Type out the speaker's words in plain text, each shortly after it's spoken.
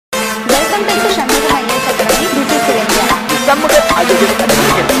Shanmugam IAS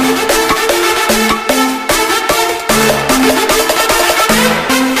Academy.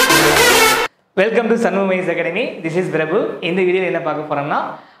 Welcome to Shanmugam IAS Academy. This is Prabhu. In the video என்ன பார்க்க போறோம்னா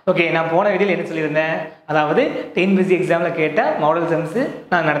okay நான் போன வீடியோல என்ன சொல்லியிருந்தேன் அதாவது TNPSC எக்ஸாம்ல கேட்ட மாடல் சம்ஸ்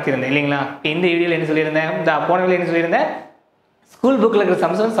நான் நடத்தியிருந்தேன் இல்லீங்களா இந்த வீடியோல என்ன சொல்லியிருந்தேன் போன வீடியோல என்ன சொல்லியிருந்தேன் ஸ்கூல் புக்ல இருக்கிற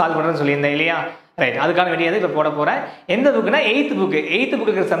சம்ஸ் சால்வ் பண்றேன்னு சொல்லியிருந்தேன் இல்லையா ரைட் அதுக்கான வீடியோ இப்ப போட போறேன் எந்த புக்னா 8th புக்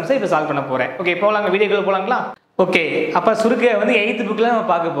இருக்கிற சம்ஸ் இப்ப சால்வ் பண்ண போறேன் ஓகே போலாங்க வீடியோக்குள்ள போலாங்களா ஓகே அப்ப சுருக்க வந்து 8th புக்ல நம்ம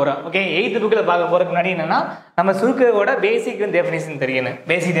பார்க்க போறோம் ஓகே 8th புக்ல பார்க்க போறதுக்கு முன்னாடி என்னன்னா நம்ம சுருக்கோட பேசிக் டெஃபினிஷன் தெரியணும்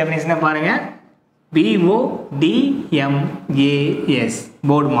பேசிக் டெஃபினிஷனை பாருங்க BODMAS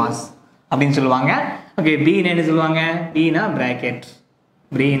board mass அப்படினு சொல்லுவாங்க ஓகே B னா என்ன சொல்லுவாங்க B னா bracket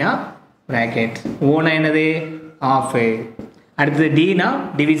B னா bracket O னா என்னது half அடுத்து D னா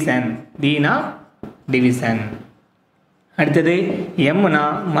division D னா division அடுத்து M னா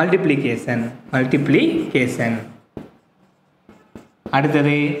multiplication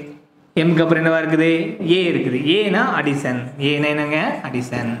அடுத்து M க்கு அப்புறம் என்னவா இருக்குது A இருக்குது A னா addition A னா என்னங்க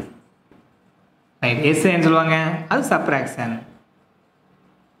addition right S என்ன சொல்வாங்க அது subtraction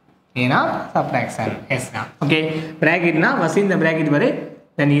ஏனா subtraction S னா ஓகே bracket னா first இந்த bracket வரு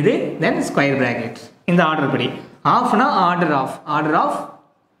then இது then square bracket இந்த ஆர்டர் படி half னா order of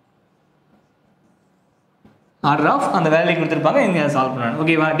அந்த வேல்யூ கொடுத்திருப்பாங்க இங்க சால்வ் பண்ணனும்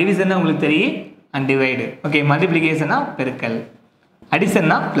ஓகேவா டிவிஷன் உங்களுக்கு தெரியும் and divide ஓகே மல்டிப்ளிகேஷன் னா பெருக்கல் addition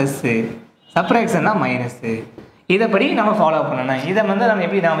னா plus subtraction னா minus இதப்படி நாம ஃபாலோ பண்ணனும் இத வந்து நாம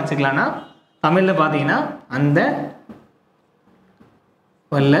எப்படி நாம வச்சுக்கலாம்னா தமிழ்ல பாத்தீங்கன்னா அந்த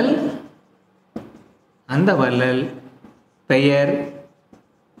வள்ளல் பெயர்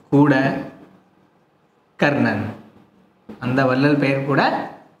கூட கர்ணன் அந்த வள்ளல் பெயர் கூட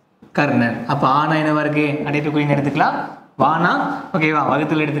கர்ணன் அப்ப ஆனா என்னவா இருக்கு அடைப்புக்குறின்னு எடுத்துக்கலாம் வானா ஓகேவா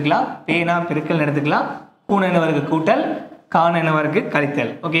வகுத்தல் எடுத்துக்கலாம் பேனா பெருக்கல் எடுத்துக்கலாம் கூன என்னவா இருக்கு கூட்டல் கான என்னவா இருக்கு கழித்தல்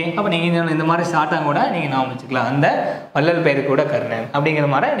ஓகே அப்ப நீங்க இந்த மாதிரி ஷார்ட்டா கூட நீங்க நாம வச்சுக்கலாம் அந்த வள்ளல் பெயர் கூட கர்ணன் அப்படிங்கிற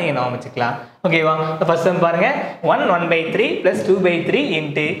மாதிரி நீங்க நாம வச்சுக்கலாம் ஓகேவா ஃபர்ஸ்ட் சம் பாருங்க 1/3 + 2/3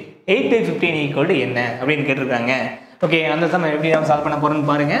 * 8/15 என்ன அப்படினு கேட்டிருக்காங்க ஓகே அந்த சம் எப்படி நாம சால்வ் பண்ண போறோம்னு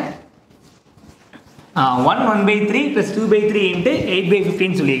பாருங்க 1/3 + 2/3 *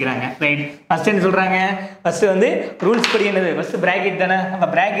 8/15 சொல்லிக்கிறாங்க ரைட் ஃபர்ஸ்ட் என்ன சொல்றாங்க ஃபர்ஸ்ட் வந்து ரூல்ஸ் படி என்னது ஃபர்ஸ்ட் பிராக்கெட் தானே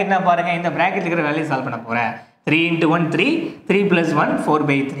அப்ப பிராக்கெட்னா பாருங்க இந்த பிராக்கெட்ல இருக்கிற வேல்யூ சால்வ் பண்ண போறேன் 3 * 1 3 3 + 1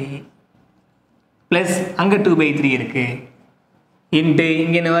 4/3 ப்ளஸ் அங்க 2/3 இருக்கு இன்டு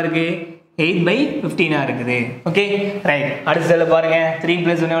இங்க என்னவா இருக்கு 8/15 ஆ இருக்குது ஓகே ரைட் அடுத்த செல்ல பாருங்க 3 +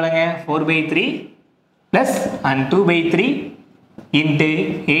 1 எவ்வளவுங்க 4/3 plus and 2/3 into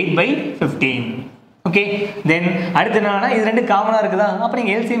 8/15 okay then அடுத்து என்னன்னா இது ரெண்டு காமனா இருக்குதா அப்ப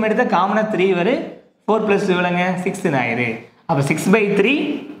நீங்க LCM எடுத்தா காமனா 3 வரு 4 + 2 எவ்வளவுங்க 6 ன்னு ஆயிரு அப்ப 6/3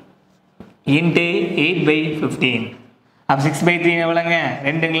 into 8/15 அப்ப 6/3 எவ்வளவுங்க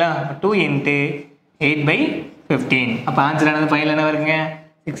 2ங்களா 2 into 8/15 அப்ப ஆன்சர் ஆனது ஃபைனல் என்ன வருங்க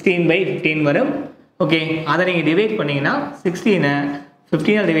 16/15 வரும் ஓகே அத நீங்க டிவைட் பண்ணீங்கனா 16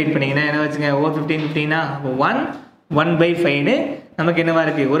 15 ஆல் டிவைட் பண்ணீங்கனா என்ன வச்சுங்க ஓவர் 15 15 அப்ப 1/5 னு நமக்கு என்னவா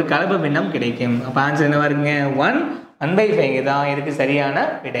இருக்கு ஒரு கலப்பு பின்னம் கிடைக்கும் அப்ப ஆன்சர் என்னவா இருக்குங்க 1/5 தான் இதுக்கு சரியான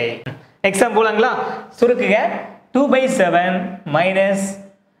விடை எக்ஸாம்பிள் போலாங்களா சுருக்குங்க 2/7 minus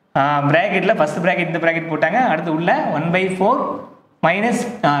bracketல first bracket இந்த bracket போட்டாங்க அடுத்து உள்ள 1/4 minus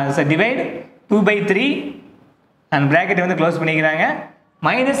divide 2/3 and bracket வந்து க்ளோஸ் பண்ணிக்கிறாங்க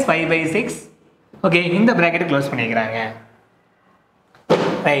minus 5/6 ஓகே இந்த bracket க்ளோஸ் பண்ணிக்கிறாங்க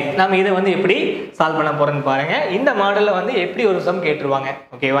ரைட் நாம இத வந்து எப்படி சால்வ் பண்ண போறோம்னு பாருங்க இந்த மாடல்ல வந்து எப்படி ஒரு சம் கேட்றுவாங்க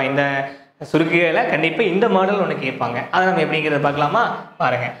ஓகேவா இந்த சுருக்குகள கண்டிப்பா இந்த மாடல் ஒன்னு கேட்பாங்க அத நாம எப்படிங்கறத பார்க்கலாமா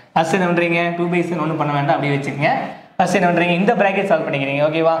பாருங்க ஃபர்ஸ்ட் என்ன பண்றீங்க 2/7 ஒன்னு பண்ண வேண்டாம் அப்படியே வெச்சுக்கங்க ஃபர்ஸ்ட் என்ன பண்றீங்க இந்த bracket சால்வ் பண்ணிக்கிறீங்க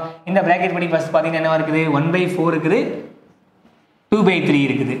ஓகேவா இந்த bracket படி ஃபர்ஸ்ட் பாத்தீங்கன்னா என்னவா இருக்குது 1/4 இருக்குது 2/3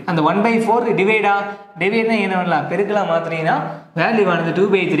 இருக்குது அந்த 1/4 டிவைடா டிவைட்னா என்ன பண்ணலாம் பெருக்கலா மாத்துறீங்கன்னா வேல்யூ ஆனது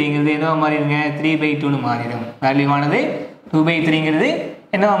 2/3ங்கிறது என்னவா மாறிடுங்க 3/2 னு மாறிடும் வேல்யூ ஆனது 2/3ங்கிறது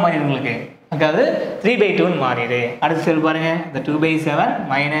என்னவா மாறிடும் உங்களுக்கு அதாவது 3/2 னு மாறிடு அடுத்து செல் பாருங்க the 2/7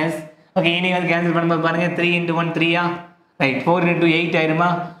 minus ஓகே இனி வந்து கேன்சல் பண்ணும்போது பாருங்க 3 * 1 3 ஆ ரைட் 4 * 8 ஆயிருமா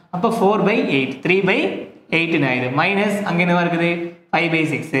அப்ப 4/8 3/8 னாயிரு மைனஸ் அங்க என்னவா இருக்குது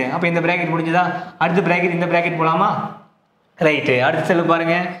 5/6 அப்ப இந்த பிராக்கெட் முடிஞ்சதா அடுத்த பிராக்கெட் இந்த பிராக்கெட் போலாமா ரைட் அடுத்து செல்ல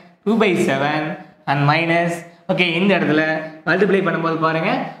பாருங்க 2/7 and minus ஓகே இந்த இடத்துல மல்டிப்ளை பண்ணும்போது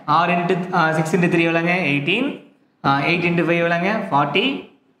பாருங்க 6 * 6 * 3 எவ்வளவுங்க 18 8 * 5 எவ்வளவுங்க 40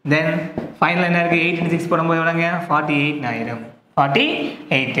 then ஃபைனல் என்ன இருக்கு 8 * 6 போடும்போது எவ்வளவுங்க 48 ஆயிரும்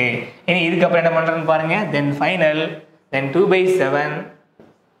 48 இனி இதுக்கு அப்புறம் என்ன பண்றேன்னு பாருங்க then final then 2/7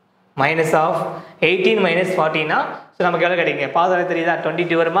 minus of 18 minus 40 na so so நமக்கு எவ்வளோ கிடைக்குங்க பாதோட தெரியுதா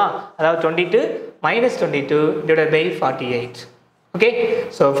 22 வருமா அதாவது 22 minus 22 divided by 48 okay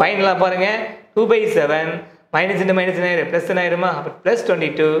so ஃபைனலாக பாருங்கள் 2/7 மைனஸ் இன்ட்டு மைனஸ் ஆயிரும் ப்ளஸ் ஆயிருமா அப்போ ப்ளஸ்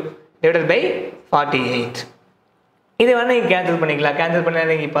 22 divided by 48 இது வேணால் நீங்கள் கேன்சல் பண்ணிக்கலாம் கேன்சல்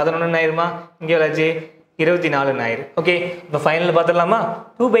பண்ணால் இங்கே 11 ஆயிருமா இங்கே எவ்வளோச்சு 24 ஆயிரும் ஓகே இப்போ ஃபைனல் பார்த்துடலாமா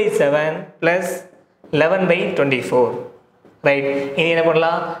 2/7 ப்ளஸ் 11/24 ரைட் இனி என்ன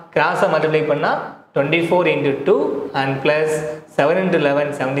பண்ணலாம் கிராஸாக மல்டிப்ளை பண்ணால் 24 into 2 and plus 7 into 11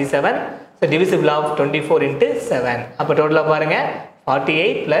 77 so divisible of 24 into 7 அப்போ டோட்டலாக பாருங்கள்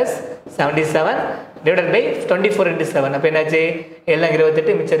 48 plus 77 divided by 24 into 7 அப்போ என்னாச்சு எல்லாம்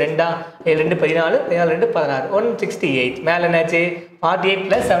 28 மிச்சம் 2 2 14 14 2 16 168 மேலே என்னாச்சு 48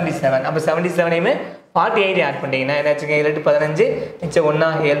 plus 77 அப்போ 77 48 ஆட் பண்ணிங்கன்னா என்னாச்சுங்க 7 15 மிச்சம்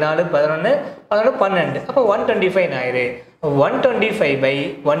 1 7 4 11 12 அப்போ 125 ஆயிரு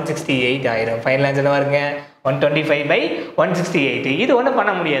 125/168 ஆயிரும் ஃபைனல் ஆன்சர் என்ன வருங்க 125/168 இது ஒன்றும்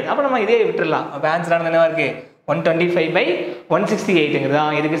பண்ண முடியாது அப்போ நம்ம இதே விட்டுடலாம் அப்போ ஆன்சர் ஆனது என்னவா இருக்கு 125/168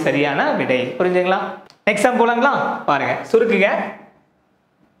 தான் இதுக்கு சரியான விடை புரிஞ்சுங்களா நெக்ஸ்ட் சம் போலாங்களா பாருங்க சுருக்குங்க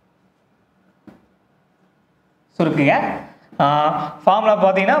ஃபார்முலா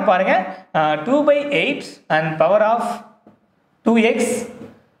பார்த்தீங்கன்னா பாருங்க 2/8 and power of 2x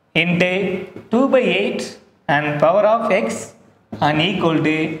into 2/8 and power of x and equal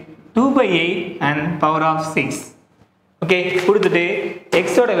to 2/8 and power of 6 okay கொடுத்துட்டு x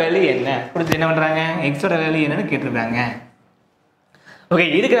ஓட வேல்யூ என்ன கொடுத்து என்ன பண்ணுறாங்க x ஓட வேல்யூ என்னன்னு கேட்டிருக்காங்க ஓகே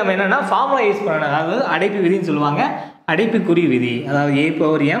இதுக்கு நம்ம என்னன்னா ஃபார்முலா யூஸ் பண்ணணும் அதாவது அடைப்பு விதின்னு சொல்லுவாங்க அடைப்புக்குறி விதி அதாவது a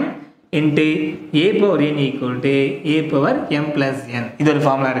power m into a power n equal to a power m plus n இது ஒரு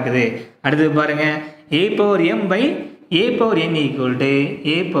ஃபார்முலா இருக்குது அடுத்து பாருங்க a power m by a power n equal to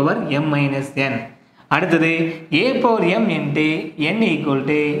a power m minus n அடுத்தது a power m into n equal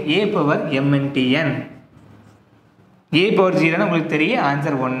to a power m into n a power 0 உங்களுக்கு தெரியும்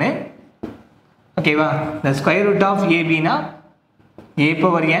answer 1 ஓகேவா the square root of ab னா a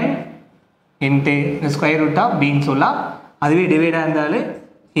power n into the square root of b ன்னு சொல்லலாம் அதுவே divide இருந்தாலும்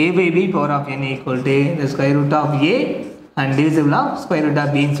a by b power of n equal to the square root of a and divisible of square root of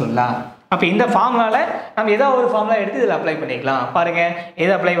b ன்னு சொல்லலாம் அப்போ இந்த ஃபார்முலால நம்ம ஏதாவது ஒரு ஃபார்முலா எடுத்து இதில் அப்ளை பண்ணிக்கலாம் பாருங்க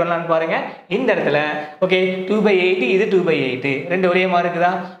எதை அப்ளை பண்ணலாம்னு பாருங்க இந்த இடத்துல ஓகே 2/8 இது 2/8 ரெண்டு ஒரே மாதிரி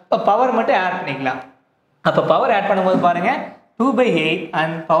இருக்குதா இப்போ பவர் மட்டும் ஆட் பண்ணிக்கலாம் அப்போ பவர் ஆட் பண்ணும்போது பாருங்க 2/8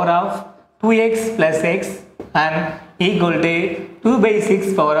 and power of 2x plus x and equal to 2/6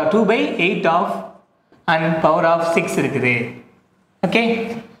 power of 2/8 of and power of 6 இருக்குது okay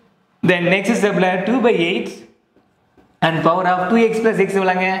then next stepல 2/8 and power of 2x plus x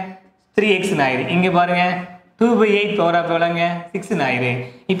எவ்வளவுங்க 3x ஆயிரு இங்க பாருங்க 2/8 power of எவ்வளவுங்க 6 ஆயிரு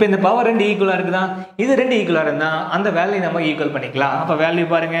இப்போ இந்த பவர் ரெண்டு ஈக்குவலா இருக்குதா இது ரெண்டு ஈக்குவலா இருந்தா அந்த வேல்யூ நம்ம ஈக்குவல் பண்ணிக்கலாம் அப்ப வேல்யூ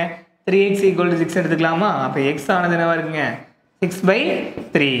பாருங்க 3x = 6 எடுத்துக்கலாமா அப்ப x ஆனது என்னவா இருக்குங்க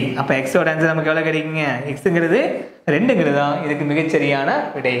 6/3 அப்ப x ஓட ஆன்சர் நமக்கு எவ்வளவு கிடைக்குங்க xங்கிறது 2ங்கிறது தான் இதுக்கு மிகச் சரியான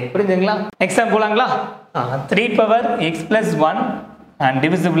விடை புரிஞ்சுங்களா example போலாங்களா 3 power x plus 1 and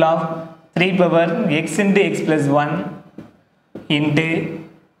divisible of 3 power x into x plus 1 into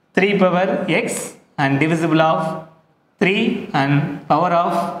 3 power x and divisible of 3 and power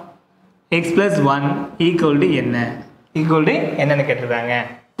of x plus 1 equal to என்ன equal to என்னன்னு கேட்டிருக்காங்க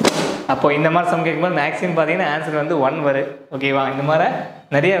அப்போ இந்த மாதிரி சம் கேட்கும்போது மேக்ஸிமம் பார்த்தீங்கன்னா ஆன்சர் வந்து 1 வரும் ஓகேவா இந்த மாதிரி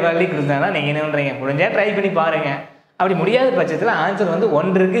நிறைய வேல்யூ கொடுத்தாங்கன்னா நீங்கள் என்ன பண்ணுறீங்க முடிஞ்சா ட்ரை பண்ணி பாருங்கள் அப்படி முடியாத பட்சத்தில் ஆன்சர் வந்து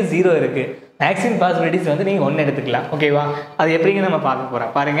 1 இருக்குது 0 இருக்குது மேக்ஸிமம் பாசிபிலிட்டிஸ் வந்து நீங்கள் 1 எடுத்துக்கலாம் ஓகேவா அது எப்படிங்க நம்ம பார்க்க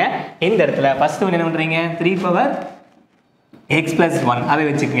போகிறோம் பாருங்கள் இந்த இடத்துல ஃபஸ்ட்டு என்ன பண்ணுறீங்க 3 power x plus 1 அதை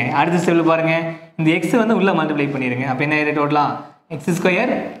வச்சுக்கோங்க அடுத்த ஸ்டெப்பில் பாருங்கள் இந்த எக்ஸ் வந்து உள்ளே மல்டிப்ளை பண்ணிடுங்க அப்போ என்ன ஆயிரு டோட்டலாக x²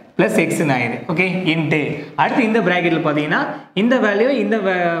 plus x ஆயிரு ஓகே இன்ட்டு அடுத்து இந்த ப்ராக்கெட்டில் பார்த்தீங்கன்னா இந்த வேல்யூ இந்த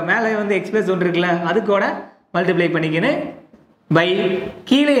மேலே வந்து x plus 1 இருக்குல்ல அதுக்கூட மல்டிப்ளை பண்ணிக்கின்னு பை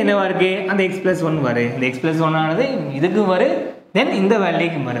கீழே என்னவா இருக்குது அந்த x plus 1 வரும் இந்த x plus 1 ஆனது இதுக்கும் வரும் தென் இந்த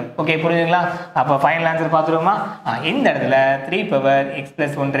வேல்யூக்கும் வரும் ஓகே புரியுதுங்களா அப்போ ஃபைனல் ஆன்சர் பார்த்துருவோமா இந்த இடத்துல 3 power x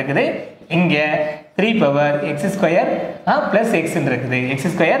plus 1 இருக்குது இங்கே 3 power x² plus x இருக்குது x²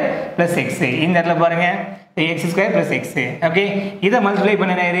 plus x இந்த இடத்துல பாருங்க x² plus x ஓகே இதை மல்டிப்ளை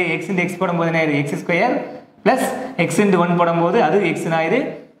பண்ண ஆயிரு x into x போடும்போது ஆயிரு x² plus x into 1 போடும்போது அது x ஆயிரு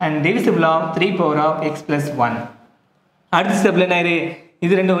and divisible of 3 power of x plus 1 அடுத்த ஸ்டெப்ல என்ன ஆயிரு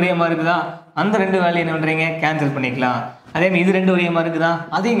இது ரெண்டு ஒரே மாதிரி இருக்குதா அந்த ரெண்டு வேல்யூ என்ன பண்ணுறீங்க கேன்சல் பண்ணிக்கலாம் அதே மாதிரி இது ரெண்டு ஒரே மாதிரி இருக்குதா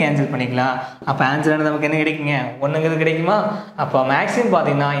அதையும் கேன்சல் பண்ணிக்கலாம் அப்போ ஆன்சர் நமக்கு என்ன கிடைக்குங்க 1ங்கிறது கிடைக்குமா அப்போ மேக்ஸிமம்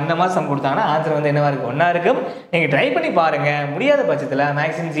பார்த்தீங்கன்னா இந்த மாதிரி சம் கொடுத்தாங்கன்னா ஆன்சர் வந்து என்னவா இருக்கும் 1 இருக்கும் நீங்கள் ட்ரை பண்ணி பாருங்கள் முடியாத பட்சத்தில்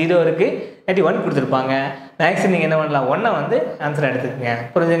மேக்ஸிமம் 0 இருக்குது இல்லாட்டி 1 கொடுத்துருப்பாங்க மேக்ஸிமம் நீங்கள் என்ன பண்ணலாம் 1 வந்து ஆன்சர் எடுத்துக்கோங்க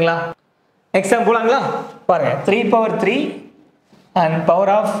புரிஞ்சுங்களா எக்ஸாம் போலாங்களா பாருங்கள் 3 power 3 and power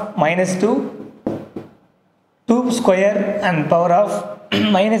of -2 2 square and power of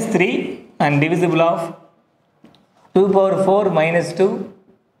minus 3 and divisible of 2 power 4 minus 2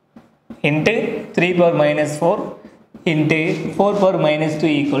 into 3 power minus 4 into 4 power minus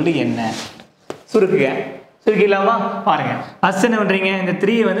 2 equal to என்ன சுருக்கிடலாமா பாருங்க ஃபர்ஸ்ட் என்ன பண்றீங்க இந்த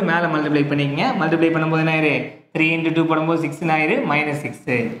 3 வந்து மேலே மல்டிப்ளை பண்ணிக்கங்க மல்டிப்ளை பண்ணும்போது என்ன ஆயிரு 3 into 2 போடும்போது 6 ஆயிரு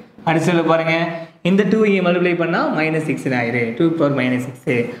 -6 அடுத்து பாருங்க இந்த 2 இங்க மல்டிப்ளை பண்ணா -6 ஆயிரு 2 power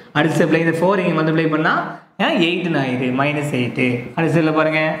 -6 அடுத்து இந்த 4 இங்க மல்டிப்ளை பண்ணா 8 ஆயிரு -8 அடுத்து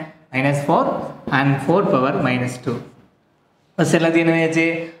பாருங்க -4 and 4 power -2 ஃபர்ஸ்ட் எல்லாத்தையும் என்ன ஆச்சு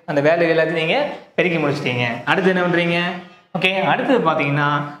அந்த வேல்யூ எல்லாத்தையும் நீங்க பெருக்கி முடிச்சிட்டீங்க அடுத்து என்ன பண்றீங்க ஓகே அடுத்து பாத்தீங்கன்னா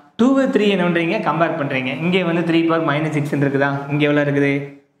 2 3 என்ன பண்றீங்க கம்பேர் பண்றீங்க இங்க வந்து 3 power -6 இருக்குதா இங்க எவ்வளவு இருக்குது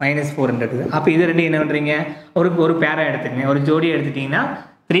 -4 இருக்குது அப்ப இது ரெண்டு என்ன பண்றீங்க ஒரு பேரா எடுத்துக்கங்க ஒரு ஜோடி எடுத்துட்டீங்கன்னா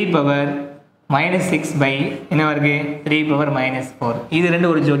 3 power -6 by என்னவா இருக்கு 3 power -4 இது ரெண்டு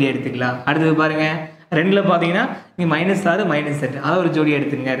ஒரு ஜோடி எடுத்துக்கலாம் அடுத்து பாருங்க ரெண்டுல பாத்தீங்கன்னா நீ -6 -8 அத ஒரு ஜோடி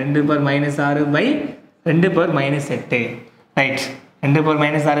எடுத்துங்க 2 power -6 by 2 power -8 right 2 power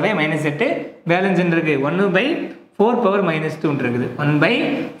 -6 by -8 balance என்ன இருக்கு 1 by 4 power -2 இருக்குது 1 by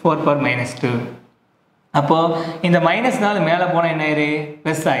 4 power -2 அப்போ இந்த மைனஸ்னால மேலே போனால் என்ன ஆயிரு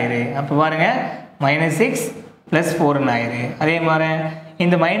ப்ளஸ் ஆயிரு அப்போ பாருங்க -6 + 4 ஆயிரு அதே மாதிரி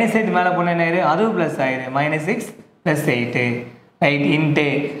இந்த -8 மேலே போனால் என்ன ஆயிரு அதுவும் ப்ளஸ் ஆயிரு -6 + 8 ரைட் இன்ட்டு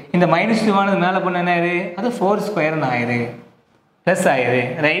இந்த -2 ஆனது மேலே போனால் என்ன ஆயிரு அது 4 ஸ்கொயர்னு ஆயிரு ப்ளஸ் ஆயிரு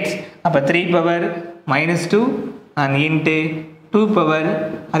ரைட் அப்போ 3 power -2 and இன்ட்டு 2 power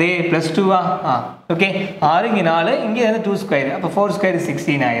அதே +2 ஓகே 6 இங்கே 4 இங்கே வந்து 2 ஸ்கொயர் அப்போ 4 ஸ்கொயர்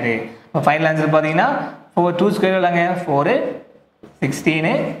 16 ஆயிரு அப்போ ஃபைனல் ஆன்சர் பார்த்தீங்கன்னா 2 ஸ்கொயர் இல்லைங்க 4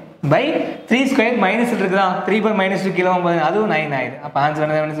 16 by 3 ஸ்கொயர் மைனஸ் இருக்குதா 3 power -2 கிலோ அதுவும் 9 ஆயிரு அப்போ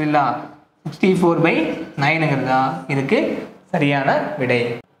ஆன்சர் என்ன சொல்லலாம் 64 by 9ங்கிறதா இதுக்கு சரியான விடை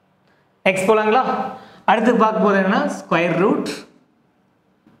நெக்ஸ்ட் போலாங்களா அடுத்து பார்க்க போறது என்னன்னா square root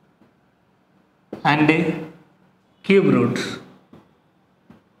and cube root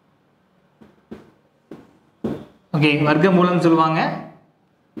okay வர்க்கமூலம் சொல்லுவாங்க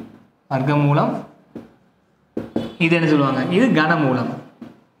வர்க்கமூலம் இது என்ன சொல்லுவாங்க இது கனமூலம்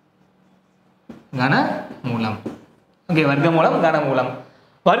கனமூலம் ஓகே வர்க்கமூலம் கனமூலம்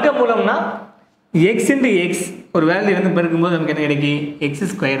வர்க்கமூலம்னா x into x ஒரு வேல்யூ வந்து பெருக்கும்போது நமக்கு என்ன கிடைக்கும் x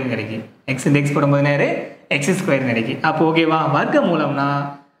ஸ்கொயர்னு கிடைக்கும் x into x போடும்போது என்ன x ஸ்கொயர் கிடைக்கும் அப்போ ஓகேவா வர்க்கமூலம்னா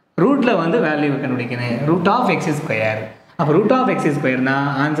ரூட்ல வந்து வேல்யூ கண்டுபிடிக்கணும் ரூட் ஆஃப் x ஸ்கொயர் அப்போ ரூட் ஆஃப் x ஸ்கொயர்னா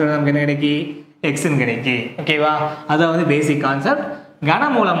ஆன்சர் நமக்கு என்ன கிடைக்கும் x ன்னு கிடைக்கும் ஓகேவா அதான் வந்து basic concept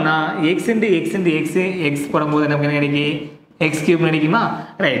கனமூலம்னா x into x into x x போடும்போது நமக்கு என்ன கிடைக்கும் x கியூப் கிடைக்குமா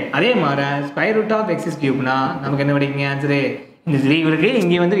ரைட் அதே மாதிரி ஸ்கொயர் ரூட் ஆஃப் x கியூப்னா நமக்கு என்ன கிடைக்குங்க ஆன்சர் இந்த 3 இருக்கு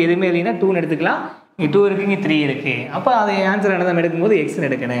இங்க வந்து எதுவுமே இல்லைன்னா 2 ன்னு எடுத்துக்கலாம் இங்க 2 இருக்கு இங்க 3 இருக்கு அப்போ அது ஆன்சர் என்ன நம்ம எடுக்கும்போது x ன்னு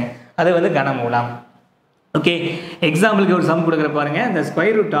எடுக்கணும் அது வந்து கனமூலம் ஓகே எக்ஸாம்பிளுக்கு ஒரு சம் கொடுக்குற பாருங்க the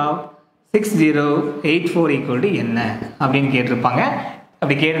square root of 6084 equal to என்ன அப்படின்னு கேட்டிருப்பாங்க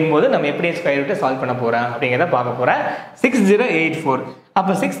அப்படி கேட்கும்போது நம்ம எப்படி ஸ்கொயர் ரூட்டை சால்வ் பண்ண போறோம் அப்படிங்கிறத பார்க்க போறோம் 6084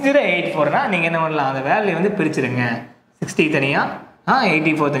 அப்போ 6084னா நீங்க என்ன பண்ணலாம் அந்த வேல்யூ வந்து பிரிச்சிருங்க 60 தனியா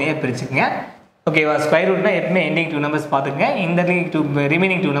 84 தனியா பிரிச்சுக்கங்க ஓகேவா ஸ்கொயர் ரூட்னா எப்பவுமே எண்டிங் 2 நம்பர்ஸ் பார்த்துக்கங்க இந்த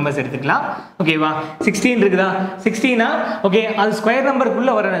ரிமைனிங் 2 நம்பர்ஸ் எடுத்துக்கலாம் ஓகேவா 16 இருக்குதா 16னா ஓகே அது ஸ்கொயர்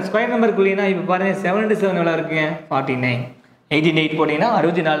நம்பருக்குள்ள வரணும் ஸ்கொயர் நம்பருக்குள்ளேனா இப்போ பாருங்க 7 into 7 எவ்வளோ இருக்குங்க 49 18 போட்டீங்கன்னா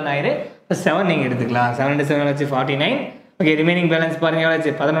 64 ஆயிரு இப்போ 7 நீங்கள் எடுத்துக்கலாம் 7 into 7 வச்சு 49 ஓகே ரிமைனிங் பேலன்ஸ் பாருங்க எவ்வளோ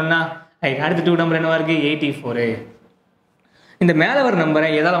ஆச்சு 11 ரைட் அடுத்து 2 நம்பர் என்னவா இருக்கு 84 இந்த மேலே வர நம்பரை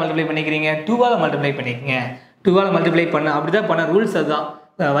எதால மல்டிப்ளை பண்ணிக்கிறீங்க 2ஆல மல்டிப்ளை பண்ணிக்கங்க 2ஆல மல்டிப்ளை பண்ண அப்படிதான் பண்ண ரூல்ஸ் அதுதான்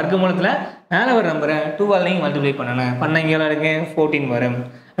வர்க்கமூலத்தில் மேலே வர நம்பரை 2ஆல நீங்கள் மல்டிப்ளை பண்ணணும் பண்ண இங்கே எவ்வளோ இருக்கு 14 வரும்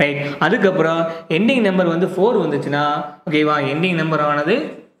ரைட் அதுக்கப்புறம் எண்டிங் நம்பர் வந்து 4 வந்துச்சுன்னா ஓகேவா எண்டிங் நம்பர் ஆனது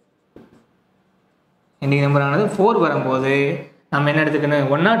 4 வரும்போது நம்ம என்ன எடுத்துக்கணும்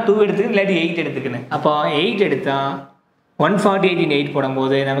 1 or 2 எடுத்துக்கணும் இல்லாட்டி 8 எடுத்துக்கணும் அப்போ 8 எடுத்தா 148 into 8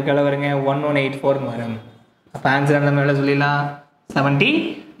 போடும்போது நமக்கு எவ்வளோ வருங்க 1184 வரும் அப்போ ஆன்சர் நம்ம எவ்வளோ சொல்லிடலாம்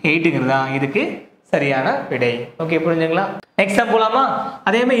 78ங்கிறதா இதுக்கு சரியான விடை ஓகே புரிஞ்சுங்களா நெக்ஸ்ட் சம் போலாமா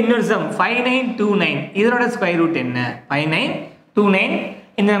அதே மாதிரி இன்னொரு சம் 5929 இதனோட ஸ்கொயர் ரூட் என்ன 5929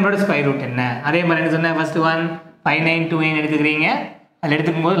 இந்த நம்பரோட ஸ்கொயர் ரூட் என்ன அதே மாதிரி என்ன சொன்னேன் ஃபர்ஸ்ட் ஒன் 5929 எடுத்துக்கிறீங்க அதில்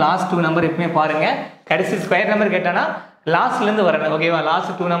எடுத்துக்கும் போது லாஸ்ட் 2 நம்பர் எப்பவுமே பாருங்க கடைசி ஸ்கொயர் நம்பர் கேட்டானா லாஸ்ட்லேருந்து வரணும் ஓகேவா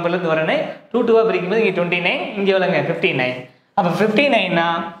லாஸ்ட் 2 நம்பர்லேருந்து வரணும் 2 பிரிக்கும்போது இங்கே 29 இங்கே எவ்வளோங்க 59 அப்போ 59னா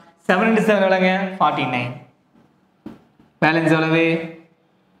 7 into 7 எவ்வளோங்க 49 பேலன்ஸ் எவ்வளவு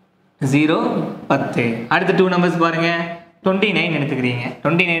 0 10 அடுத்து 2 நம்பர்ஸ் பாருங்க 29 எடுத்துக்கிறீங்க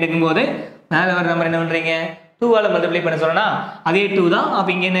 29 எடுக்கும்போது மேலே வர நம்பர் என்ன பண்ணுறீங்க 2ஆல் மல்டிப்ளை பண்ண சொன்னா அதே 2 தான்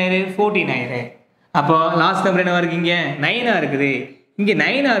அப்போ இங்கே என்ன ஆயிரு 14 ஆயிரு அப்போ லாஸ்ட் நம்பர் என்னவா இருக்கு இங்கே 9 இருக்குது இங்கே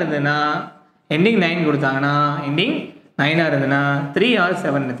 9 இருந்ததுன்னா எண்டிங் 9 கொடுத்தாங்கன்னா எண்டிங் 9 இருந்ததுன்னா 3 or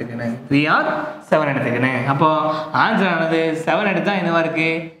 7 எடுத்துக்கணும். 3 or 7 எடுத்துக்கணும். அப்போ ஆன்சர் ஆனது 7 எடுத்தால் என்னவா இருக்கு?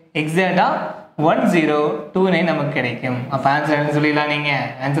 எக்ஸாக்டாக 1029 நமக்கு கிடைக்கும். அப்போ ஆன்சர் என்ன சொல்லிடலாம்? நீங்கள்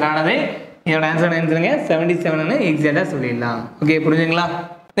ஆன்சர் ஆனது இதோட ஆன்சர் என்ன சொல்லுங்க? 77ன்னு எக்ஸாக்டாக சொல்லிடலாம். ஓகே, புரிஞ்சுங்களா?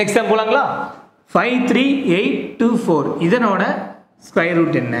 Next time போகலாங்களா? 53824 இதனோட ஸ்கொயர்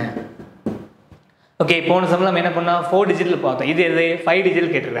ரூட் என்ன? ஓகே, போன சமயம் நம்ம என்ன பண்ணோம்? 4 டிஜிட்டில் பார்த்தோம். இது 5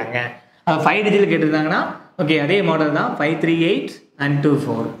 டிஜிட் கேட்டிருக்காங்க. அது 5 டிஜிட் கேட்டிருந்தாங்கன்னா ஓகே அதே மாடல் தான் 538 and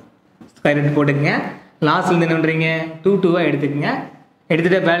 24 ஸ்கொயர் ரூட் போட்டுக்கங்க. லாஸ்ட்ல என்ன பண்ணுறீங்க? 2 எடுத்துக்கங்க.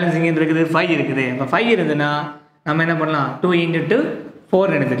 எடுத்துகிட்டு பேலன்ஸ் இங்கே இருக்குது 5 இருக்குது. அப்போ 5 இருந்ததுன்னா நம்ம என்ன பண்ணலாம்? 2 × 2 4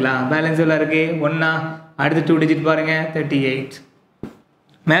 எடுத்துக்கலாம். பேலன்ஸ் எவ்வளோ இருக்குது? 1 அடுத்து 2 டிஜிட் பாருங்கள் 38.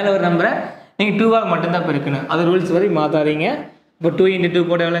 மேலே ஒரு நம்பரை நீங்கள் 2 மட்டும்தான் பெருக்கணும். அது ரூல்ஸ் வரை மாற்றாதீங்க. இப்போ 2 × 2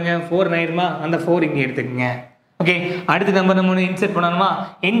 போட்ட எவ்வளோங்க? 4 ஆயிடுமா? அந்த 4 இங்கே எடுத்துக்கங்க. ஓகே, அடுத்த நம்பர் நம்ம ஒன்று இன்செர்ட் பண்ணணுமா?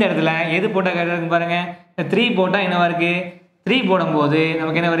 இந்த இடத்துல எது போட்டால் கரெக்டாக இருக்கு பாருங்கள். 3 போட்டால் என்னவா இருக்குது? 3 போடும்போது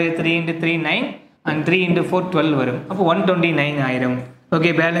நமக்கு என்ன வருது? 3 × 3 9 and 3 × 4 12 வரும். அப்போ 129 ஆயிரும். ஓகே,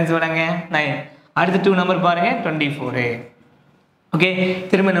 பேலன்ஸ் வராங்க 9. அடுத்து 2 நம்பர் பாருங்கள் 24. ஓகே,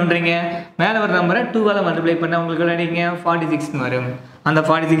 திரும்ப என்ன பண்ணுறீங்க? மேலே ஒரு நம்பரை 2 மல்டிப்ளை பண்ணால் உங்களுக்கு விளையாடிங்க 46 வரும். அந்த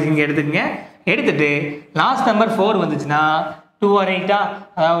 46 இங்கே எடுத்துக்கங்க. எடுத்துகிட்டு லாஸ்ட் நம்பர் 4 வந்துச்சுன்னா 2 or 8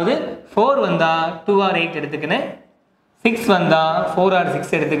 அதாவது 4 வந்தால் 2 or 8 எடுத்துக்கணும். 6 வந்தால் 4 or 6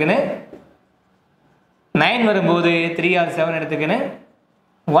 எடுத்துக்கணும். 9 வரும்போது 3 or 7 எடுத்துக்கணும்.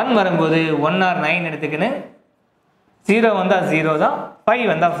 1 வரும்போது 1 or 9 எடுத்துக்கணும். 0 வந்தால் 0 தான். 5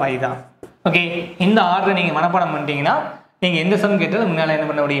 வந்தால் 5 தான். ஓகே, இந்த ஆர்டரை நீங்கள் மனப்பாடம் பண்ணிட்டீங்கன்னா நீங்கள் எந்த சம் கேட்டாலும் முன்னால் என்ன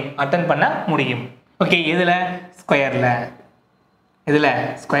பண்ண முடியும்? அட்டன் பண்ண முடியும். ஓகே, இதில் ஸ்கொயரில்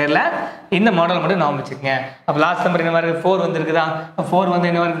இந்த மாடல் மட்டும் நான் வச்சுக்கங்க. அப்போ லாஸ்ட் நம்பர் என்ன மாதிரி 4 வந்துருக்குதா? 4 வந்து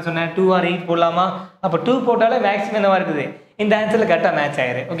என்ன இருக்குது சொன்னேன்? 2 or 8 போடலாமா? அப்போ 2 போட்டாலே மேக்ஸிமம் என்னவா இருக்குது? இந்த ஆன்சரில் கரெக்டாக மேட்ச்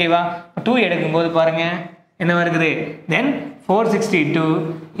ஆயிரு. ஓகேவா? 2 எடுக்கும்போது பாருங்கள் என்னவா இருக்குது? தென் 462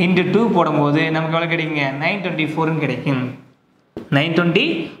 × 2 போடும்போது நமக்கு எவ்வளோ கிடைக்குங்க? 924 கிடைக்கும்.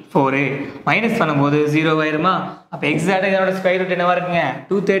 924 மைனஸ் பண்ணும்போது 0 ஆயிருமா? அப்போ எக்ஸாக்டாக இதோட ஸ்கொயர் ரூட் என்னவா இருக்குங்க?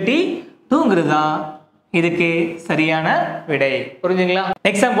 232ங்கிறது தான் இதுக்கு சரியான விடை. புரிஞ்சுங்களா?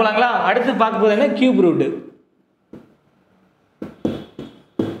 எக்ஸாம் போலாங்களா? அடுத்து பார்க்க போது என்ன? Cube root.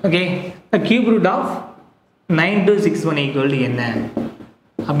 Okay, cube root of 9261 என்ன?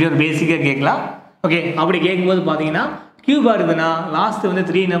 அப்படி ஒரு பேசிக்காக கேட்கலாம். ஓகே, அப்படி கேட்கும்போது பார்த்தீங்கன்னா கியூபாக இருக்குதுன்னா லாஸ்ட்டு வந்து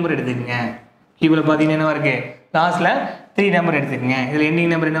 3 நம்பர் எடுத்துக்கங்க. கியூபில் பார்த்தீங்கன்னா என்னவா இருக்குது? லாஸ்ட்டில் 3 நம்பர் எடுத்துக்கங்க. இதில்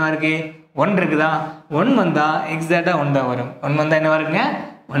எண்டிங் நம்பர் என்னவா இருக்குது? 1 இருக்குதா? 1 வந்தால் எக்ஸாக்டாக 1 தான் வரும். 1 வந்தால் என்னவா இருக்குங்க?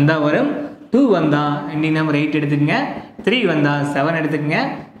 1 தான் வரும். 2 வந்தால் எண்டிங் நம்பர் 8 எடுத்துக்கங்க. 3 வந்தால் 7 எடுத்துக்கங்க.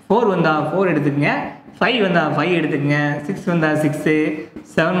 4 வந்தால் 4 எடுத்துக்கங்க. 5 வந்தால் 5 எடுத்துக்கங்க. 6 வந்தால் 6,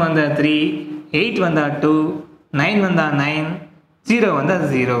 7 வந்தால் 3, 8 வந்தால் 2, 9 வந்தால் 9, 0 வந்தால்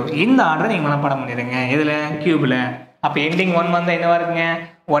 0. இந்த ஆர்டரை நீங்கள் மனப்பாடம் பண்ணிடுங்க. இதில் கியூபில் அப்போ எண்டிங் 1 வந்தால் என்னவா இருக்குங்க?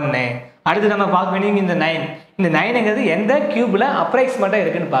 1. அடுத்து நம்ம பார்க்க வேண்டியது இந்த 9. இந்த 9ங்கிறது எந்த கியூபில் அப்ராக்சிமேட்டாக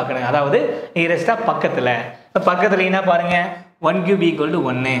இருக்குன்னு பார்க்கணும். அதாவது நியரஸ்ட்டாக பக்கத்தில். இப்போ பக்கத்தில் என்ன பாருங்கள்? 1 cube =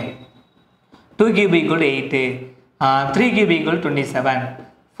 1, 2 cube = 8, 3 cube = 27,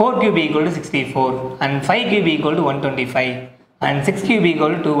 4 cube = 64, and 5 cube = 125, and 6 cube =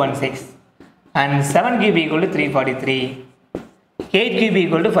 216, and 7 cube = 343, 8 cube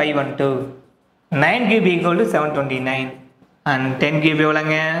 = 512, 9 cube = 729, and 10 cube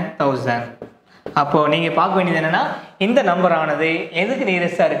எவ்வளோங்க? 1000. அப்போது நீங்கள் பார்க்க வேண்டியது என்னென்னா இந்த நம்பரானது எதுக்கு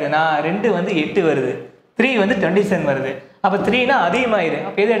நியரஸ்ட்டாக இருக்குதுன்னா 2 வந்து 8 வருது, 3 வந்து 27 வருது. அப்போ 3னா அதிகமாயிரு.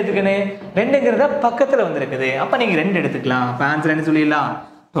 அப்போ எது எடுத்துக்கணும்? 2ங்கிறத பக்கத்தில் வந்துருக்குது. அப்போ நீங்கள் 2 எடுத்துக்கலாம். அப்போ ஆன்சர் என்ன சொல்லிடலாம்?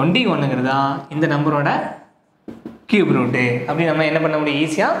 21ங்கிறதா இந்த நம்பரோட கியூப் ரூட்டு. அப்படி நம்ம என்ன பண்ண முடியும்?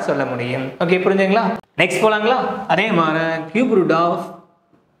 ஈஸியாக சொல்ல முடியும். ஓகே, புரிஞ்சுங்களா? நெக்ஸ்ட் போகலாங்களா? அதே மாதிரி கியூப் ரூட் ஆஃப்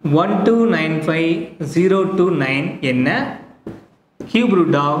 1295029 என்ன? கியூப்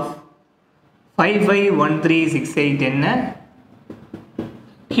ரூட் ஆஃப் 551368 என்ன?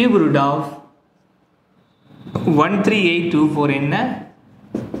 கியூப் ரூட் ஆஃப் 13824 என்ன?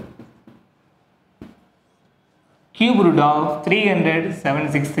 கியூப் ரூட் ஆஃப்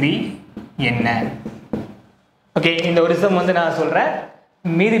 300,763 என்ன? ஓகே, இந்த ஒரு சம் வந்து நான் சொல்கிறேன்.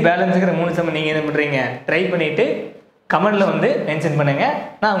 மீதி பேலன்ஸுங்கிற 3 சம் நீங்கள் என்ன பண்ணுறீங்க? ட்ரை பண்ணிவிட்டு கமெண்டில் வந்து மென்ஷன் பண்ணுங்கள்.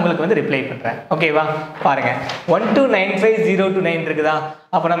 நான் உங்களுக்கு வந்து ரிப்ளை பண்ணுறேன். ஓகேவா? பாருங்கள், 1295029 இருக்குதா?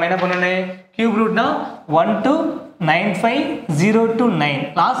 அப்போ நம்ம என்ன பண்ணணும்? Cube ரூட்னா 1295029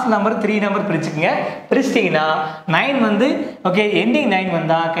 last number 3 number பிரிச்சுக்கங்க. பிரிச்சிட்டிங்கன்னா 9 வந்து ஓகே எண்டிங் 9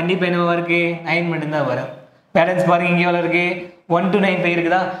 வந்தால் கண்டிப்பாக என்னவா இருக்குது? 9 மட்டும்தான் வரும். பேலன்ஸ் பாருங்கள், இங்கே எவ்வளோ இருக்குது? 1295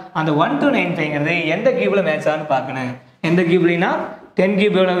 இருக்குதா? அந்த 1295ங்கிறது எந்த கியூபில் மேட்ச் ஆகுன்னு பார்க்கணும். எந்த கியூப்லினா 10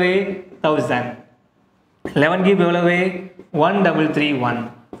 கியூப் எவ்வளவு? 1000. 11 கியூப் எவ்வளவு? 1331.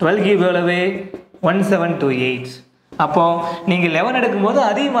 12 கியூப் எவ்வளவு 1728. அப்போ நீங்கள் 11 எடுக்கும்போது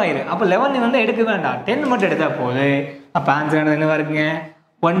அதிகமாயிரு. அப்போ 11 வந்து எடுக்க வேண்டாம், 10 மட்டும் எடுத்தால் போது. அப்போ ஆன்சர் என்னவா இருக்குங்க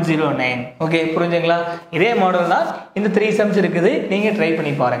 109. ஓகே புரிஞ்சுங்களா? இதே மாடல் தான் இந்த 3 சம்ஸ் இருக்குது. நீங்கள் ட்ரை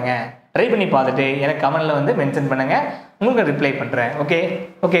பண்ணி பாருங்கள். ட்ரை பண்ணி பார்த்துட்டு எனக்கு கமெண்ட்டில் வந்து மென்ஷன் பண்ணுங்கள், உங்களுக்கு ரிப்ளை பண்ணுறேன்.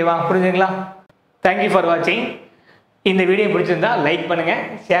 ஓகேவா? புரிஞ்சுங்களா? தேங்க்யூ ஃபார் வாட்சிங். இந்த வீடியோ பிடிச்சிருந்தா லைக் பண்ணுங்கள்,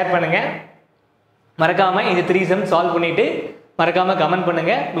 ஷேர் பண்ணுங்கள். மறக்காமல் இந்த 3 சம்ஸ் சால்வ் பண்ணிவிட்டு மறக்காமல் கமெண்ட்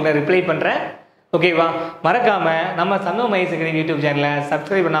பண்ணுங்கள், உங்களுக்கு ரிப்ளை பண்ணுறேன். ஓகேவா? மறக்காமல் நம்ம சண்முகம் IAS Academy யூடியூப் சேனலை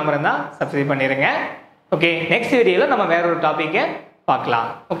சப்ஸ்கிரைப் பண்ணாமல் இருந்தால் சப்ஸ்கிரைப் பண்ணிடுங்க. ஓகே, நெக்ஸ்ட் வீடியோவில் நம்ம வேற ஒரு டாப்பிக்கை பார்க்கலாம்.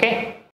 ஓகே.